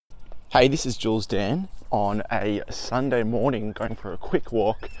Hey, this is Jules Dan on a Sunday morning going for a quick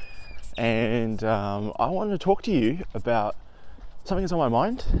walk, and I wanted to talk to you about something that's on my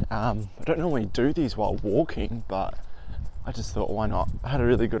mind. I don't normally do these while walking, but I just thought, why not? I had a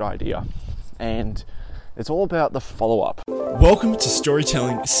really good idea, and it's all about the follow-up. Welcome to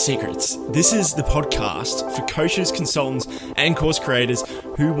Storytelling Secrets. This is the podcast for coaches, consultants, and course creators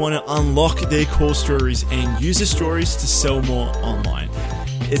who want to unlock their core stories and use the stories to sell more online.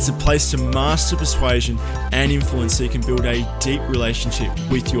 It's a place to master persuasion and influence so you can build a deep relationship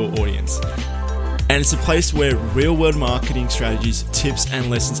with your audience. And it's a place where real-world marketing strategies, tips, and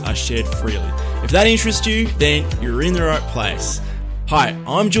lessons are shared freely. If that interests you, then you're in the right place. Hi,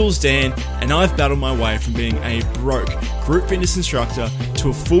 I'm Jules Dan, and I've battled my way from being a broke group fitness instructor to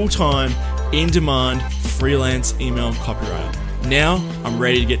a full-time, in-demand, freelance email copywriter. Now, I'm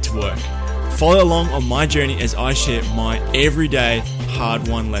ready to get to work. Follow along on my journey as I share my everyday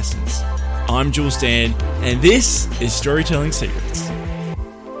hard-won lessons. I'm Jules Dan, and this is Storytelling Secrets.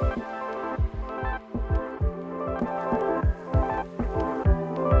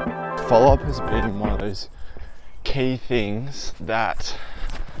 Follow-up has been one of those key things that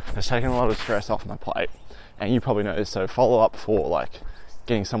has taken a lot of stress off my plate, and you probably know this. So follow-up for like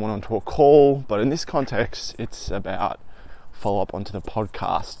getting someone onto a call, but in this context, it's about follow-up onto the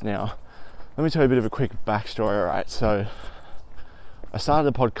podcast. Now, let me tell you a bit of a quick backstory, alright? So I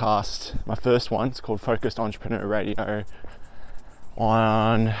started the podcast, my first one, it's called Focused Entrepreneur Radio,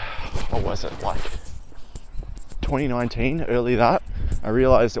 on, what was it, like 2019, early that. I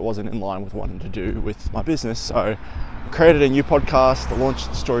realised it wasn't in line with what I wanted to do with my business, so I created a new podcast, I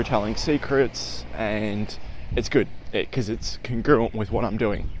launched Storytelling Secrets, and it's good, because it's congruent with what I'm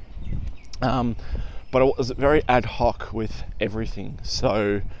doing. But it was very ad hoc with everything,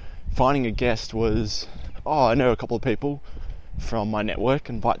 so finding a guest was, I know a couple of people from my network,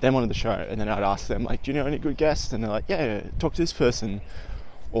 invite them onto the show, and then I'd ask them, like, do you know any good guests? And they're like, yeah, talk to this person.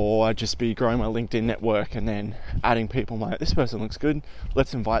 Or I'd just be growing my LinkedIn network and then adding people, like, this person looks good,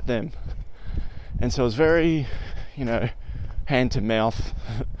 let's invite them. And so it was very, hand to mouth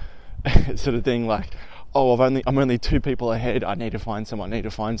sort of thing, like, I'm only 2 people ahead, I need to find someone,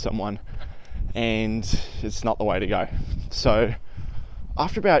 and it's not the way to go. So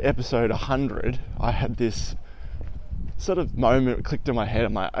after about episode 100, I had this sort of moment clicked in my head.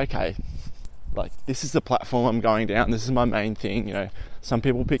 I'm like, okay, like, this is the platform I'm going down. This is my main thing. Some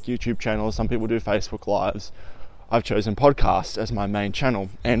people pick YouTube channels, some people do Facebook Lives. I've chosen podcasts as my main channel,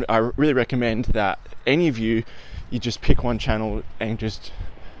 and I really recommend that any of you just pick one channel and just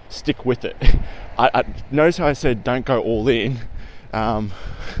stick with it. I notice how I said don't go all in,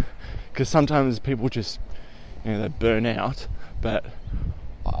 because sometimes people just, they burn out. But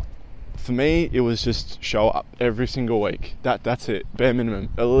for me, it was just show up every single week. That's it, bare minimum.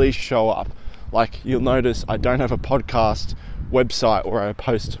 At least show up. Like, you'll notice I don't have a podcast website where I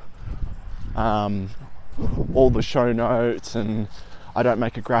post all the show notes, and I don't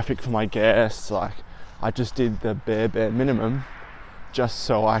make a graphic for my guests. Like, I just did the bare minimum just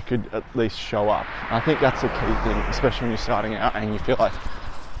so I could at least show up. I think that's a key thing, especially when you're starting out and you feel like,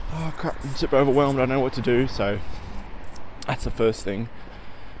 oh crap, I'm super overwhelmed, I don't know what to do. So that's the first thing.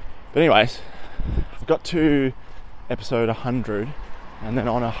 But anyways, I got to episode 100, and then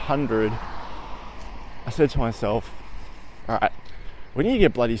on 100, I said to myself, alright, we need to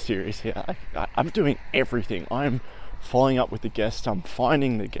get bloody serious here. I'm doing everything. I'm following up with the guests, I'm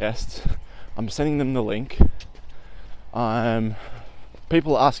finding the guests, I'm sending them the link,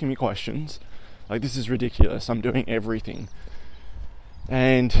 people are asking me questions. Like, this is ridiculous. I'm doing everything.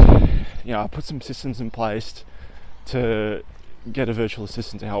 And, I put some systems in place to get a virtual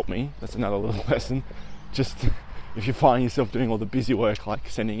assistant to help me. That's another little lesson. Just if you find yourself doing all the busy work, like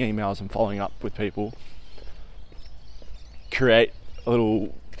sending emails and following up with people, create a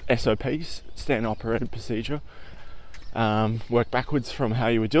little SOP, standard operated procedure, work backwards from how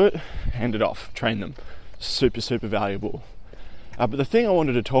you would do it, hand it off, train them. Super valuable. But the thing I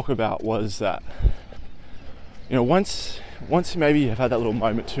wanted to talk about was that, once maybe you've had that little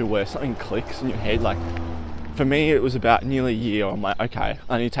moment too where something clicks in your head, like for me it was about nearly a year, I'm like, okay,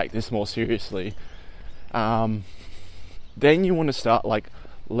 I need to take this more seriously. Then you want to start like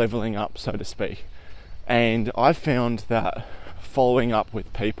leveling up, so to speak. And I found that following up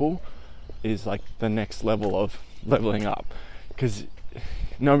with people is like the next level of leveling up, because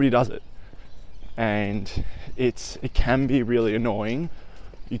nobody does it. And it can be really annoying.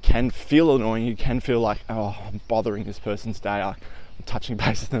 You can feel annoying. You can feel like, oh, I'm bothering this person's day. I'm touching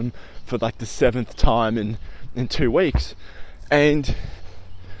base with them for like the 7th time in 2 weeks. And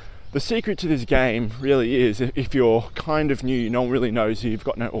the secret to this game really is, if you're kind of new, no one really knows you, you've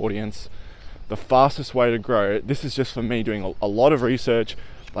got no audience, the fastest way to grow, this is just for me doing a lot of research,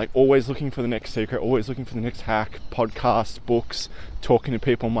 like always looking for the next secret, always looking for the next hack, podcasts, books, talking to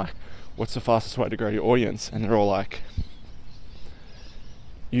people. I'm like, what's the fastest way to grow your audience? And they're all like,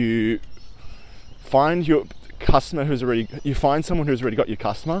 you find your customer you find someone who's already got your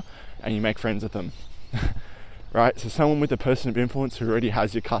customer and you make friends with them. Right? So someone with a person of influence who already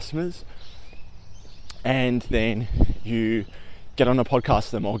has your customers, and then you get on a podcast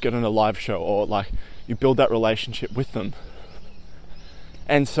with them or get on a live show, or like you build that relationship with them.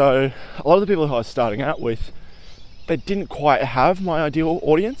 And so a lot of the people who I was starting out with, they didn't quite have my ideal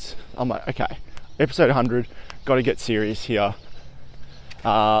audience. I'm like, okay, episode 100, got to get serious here.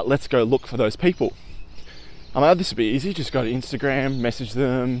 Let's go look for those people. I'm like, this would be easy. Just go to Instagram, message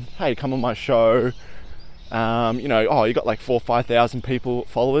them. Hey, come on my show. You got like 4,000 or 5,000 people,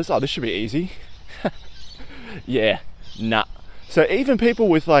 followers. Oh, this should be easy. Yeah, nah. So even people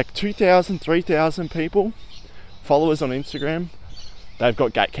with like 2,000, 3,000 people, followers on Instagram, they've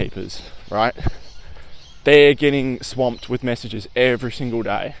got gatekeepers, right? They're getting swamped with messages every single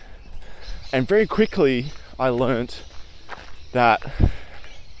day. And very quickly, I learnt that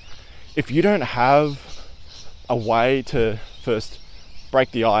if you don't have a way to first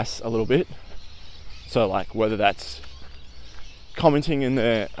break the ice a little bit, so like whether that's commenting in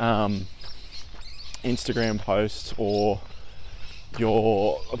their Instagram posts, or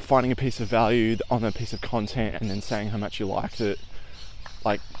you're finding a piece of value on a piece of content and then saying how much you liked it,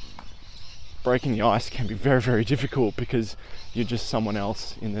 like breaking the ice can be very, very difficult because you're just someone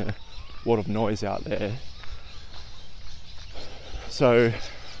else in the world of noise out there. So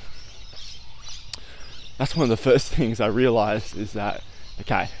that's one of the first things I realized, is that,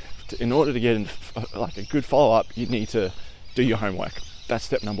 okay, in order to get like a good follow-up, you need to do your homework. That's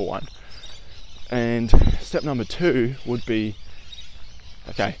step number 1. And step number 2 would be,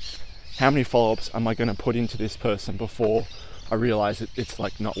 okay, how many follow-ups am I going to put into this person before I realize it's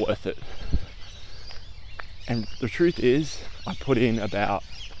like not worth it? And the truth is, I put in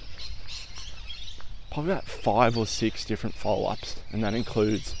probably about 5 or 6 different follow-ups, and that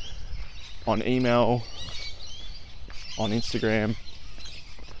includes on email, on Instagram.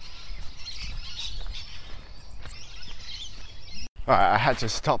 Alright, I had to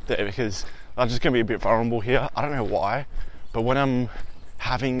stop there because I'm just going to be a bit vulnerable here. I don't know why, but when I'm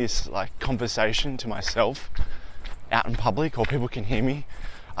having this like conversation to myself out in public, or people can hear me,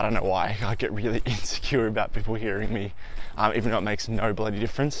 I don't know why, I get really insecure about people hearing me, even though it makes no bloody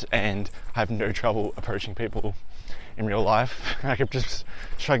difference, and I have no trouble approaching people in real life. I could just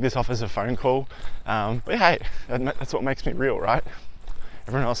shrug this off as a phone call, but hey, that's what makes me real, right?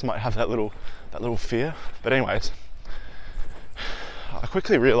 Everyone else might have that little fear, but anyways, I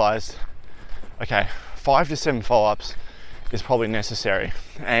quickly realized, okay, 5 to 7 follow-ups is probably necessary.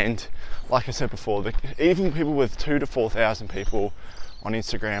 And like I said before, even people with 2,000 to 4,000 people on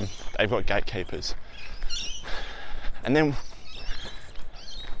Instagram, they've got gatekeepers. And then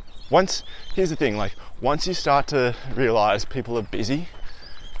here's the thing, like once you start to realize people are busy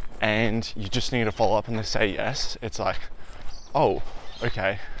and you just need to follow up and they say yes, it's like, oh,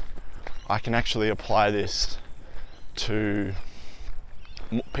 okay, I can actually apply this to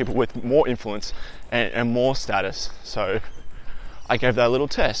people with more influence and more status. So I gave that a little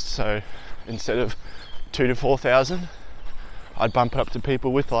test. So instead of 2,000 to 4,000, I'd bump it up to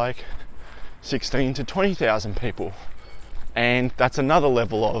people with like 16,000 to 20,000 people. And that's another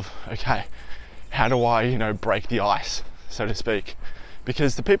level of, okay, how do I, break the ice, so to speak?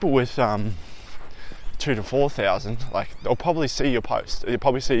 Because the people with 2,000 to 4,000, like they'll probably see your post, they'll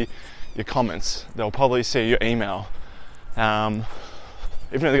probably see your comments, they'll probably see your email.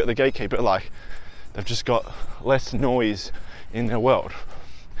 Even though they've got the gatekeeper, like they've just got less noise in their world.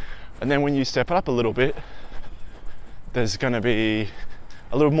 And then when you step it up a little bit, there's going to be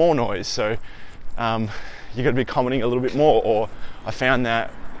a little more noise. So you're going to be commenting a little bit more. Or I found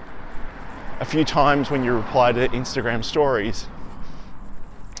that a few times when you reply to Instagram stories,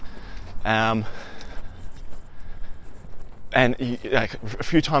 and a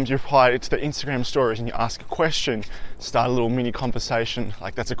few times you reply to the Instagram stories and you ask a question, start a little mini conversation,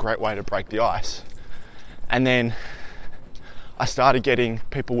 like that's a great way to break the ice. And then I started getting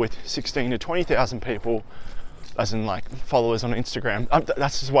people with 16,000 to 20,000 people, as in like followers on Instagram.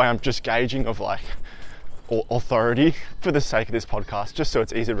 That's just why I'm just gauging of like authority for the sake of this podcast, just so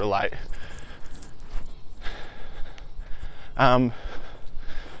it's easy to relate. And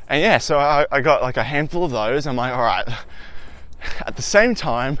yeah, so I got like a handful of those. I'm like, all right. At the same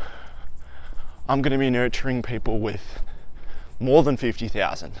time, I'm going to be nurturing people with more than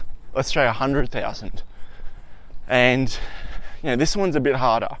 50,000. let's try 100,000. And this one's a bit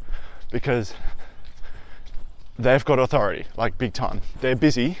harder because they've got authority, like big time. They're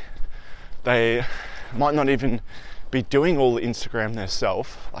busy. They might not even be doing all the Instagram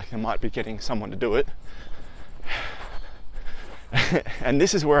themselves. Like they might be getting someone to do it. And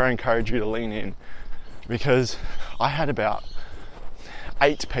this is where I encourage you to lean in, because I had about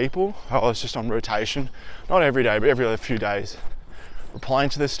 8 people. I was just on rotation, not every day, but every other few days, replying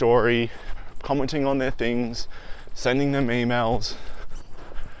to their story, commenting on their things, sending them emails.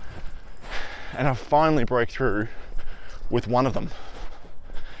 And I finally broke through with one of them.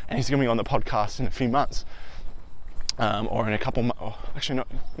 And he's going to be on the podcast in a few months. Or in a couple, actually not,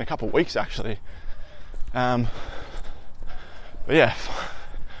 in a couple of weeks actually. But yeah,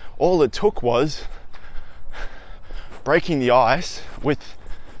 all it took was breaking the ice with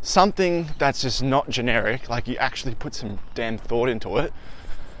something that's just not generic, like you actually put some damn thought into it.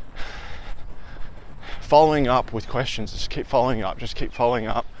 Following up with questions, just keep following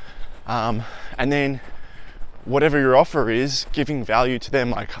up. And then whatever your offer is, giving value to them.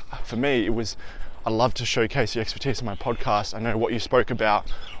 Like for me, I love to showcase the expertise of my podcast. I know what you spoke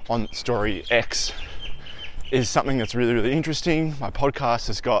about on Story X is something that's really, really interesting. My podcast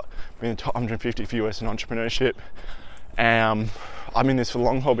has been in the top 150 for US in entrepreneurship. I'm in this for the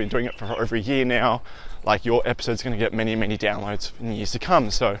long haul, been doing it for over a year now. Like your episode's going to get many, many downloads in years to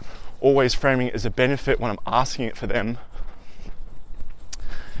come. So always framing it as a benefit when I'm asking it for them.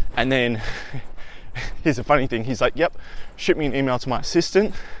 And then here's a funny thing. He's like, yep, shoot me an email to my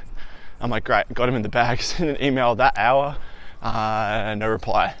assistant. I'm like, great, got him in the bag. Send an email that hour, no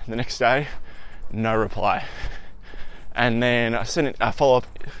reply. The next day, no reply. And then I sent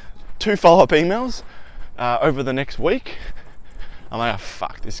two follow-up emails over the next week. I'm like, oh,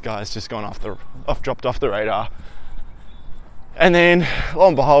 fuck, this guy's just gone dropped off the radar. And then, lo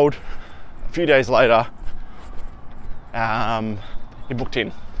and behold, a few days later, he booked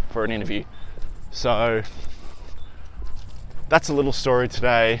in for an interview. So that's a little story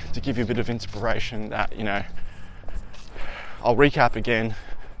today to give you a bit of inspiration that, I'll recap again.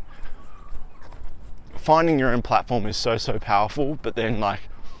 Finding your own platform is so powerful, but then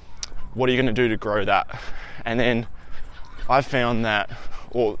what are you going to do to grow that? And then I've found that,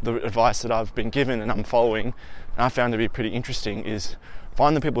 or the advice that I've been given and I'm following, and I found to be pretty interesting, is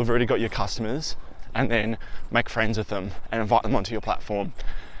find the people who've already got your customers and then make friends with them and invite them onto your platform.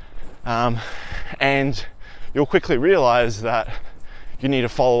 And you'll quickly realize that you need to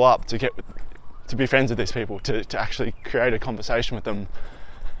follow up to be friends with these people, to actually create a conversation with them.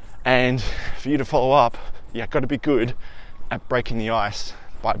 And for you to follow up, you've got to be good at breaking the ice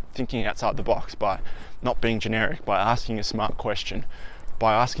by thinking outside the box, by not being generic, by asking a smart question,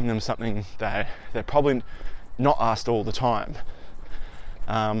 by asking them something that they're probably not asked all the time.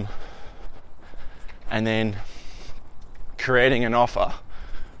 And then creating an offer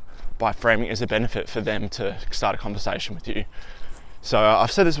by framing it as a benefit for them to start a conversation with you. So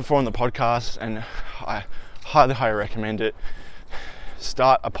I've said this before on the podcast, and I highly recommend it.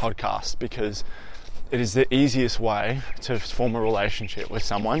 Start a podcast, because it is the easiest way to form a relationship with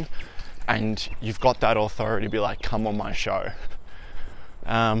someone, and you've got that authority to be like, come on my show.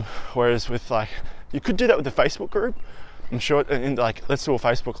 Whereas with you could do that with the Facebook group. I'm sure let's do a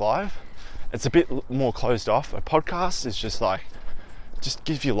Facebook Live. It's a bit more closed off. A podcast is just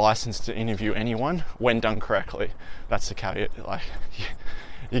gives you license to interview anyone when done correctly. That's the caveat.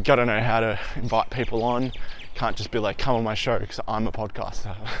 You got to know how to invite people on. Can't just be like, come on my show because I'm a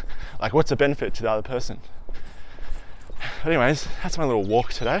podcaster. What's the benefit to the other person? Anyways, that's my little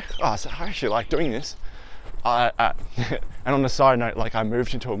walk today. So I actually like doing this. And on a side note, I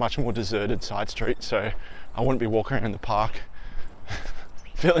moved into a much more deserted side street, so I wouldn't be walking around the park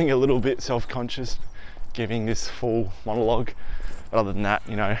feeling a little bit self-conscious giving this full monologue. But other than that,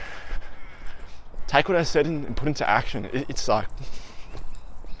 take what I said and put into action. It's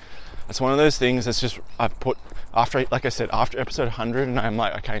one of those things that's just, I've put, after episode 100, and I'm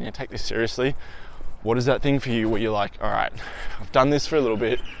like, okay, I need to take this seriously. What is that thing for you where you're like, all right, I've done this for a little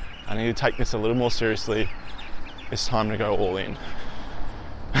bit, I need to take this a little more seriously. It's time to go all in.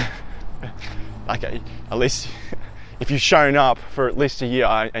 Okay, at least if you've shown up for at least a year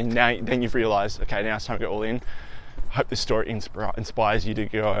and then you've realized, okay, now it's time to go all in. I hope this story inspires you to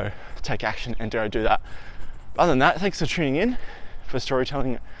go take action and go do that. Other than that, thanks for tuning in for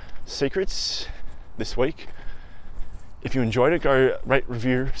Storytelling Secrets this week. If you enjoyed it, go rate,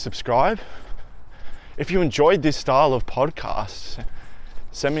 review, subscribe. If you enjoyed this style of podcast,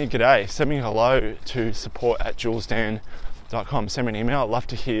 send me a g'day, send me a hello to support@julesdan.com. Send me an email. I'd love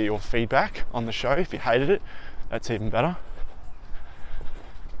to hear your feedback on the show. If you hated it, that's even better.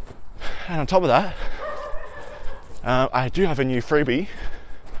 And on top of that, I do have a new freebie,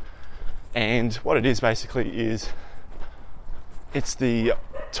 and what it is basically is it's the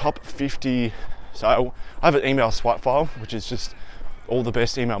top 50. So I have an email swipe file, which is just all the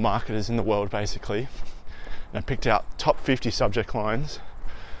best email marketers in the world basically, and I picked out top 50 subject lines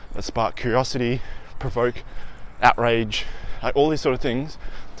that spark curiosity, provoke outrage, like all these sort of things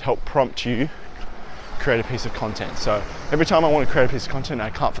to help prompt you create a piece of content. So every time I want to create a piece of content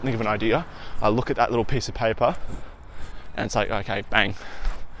and I can't think of an idea, I look at that little piece of paper and it's like, okay, bang,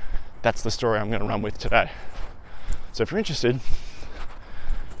 that's the story I'm going to run with today. So if you're interested,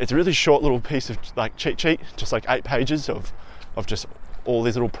 it's a really short little piece of like cheat sheet, just like 8 pages of just all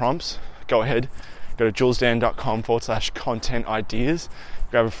these little prompts. Go ahead, go to julesdan.com/content ideas,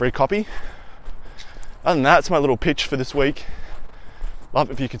 grab a free copy. Other than that, it's my little pitch for this week. Love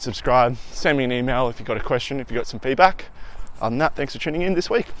it if you could subscribe, send me an email if you've got a question, if you've got some feedback. Other than that, thanks for tuning in this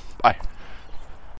week. Bye.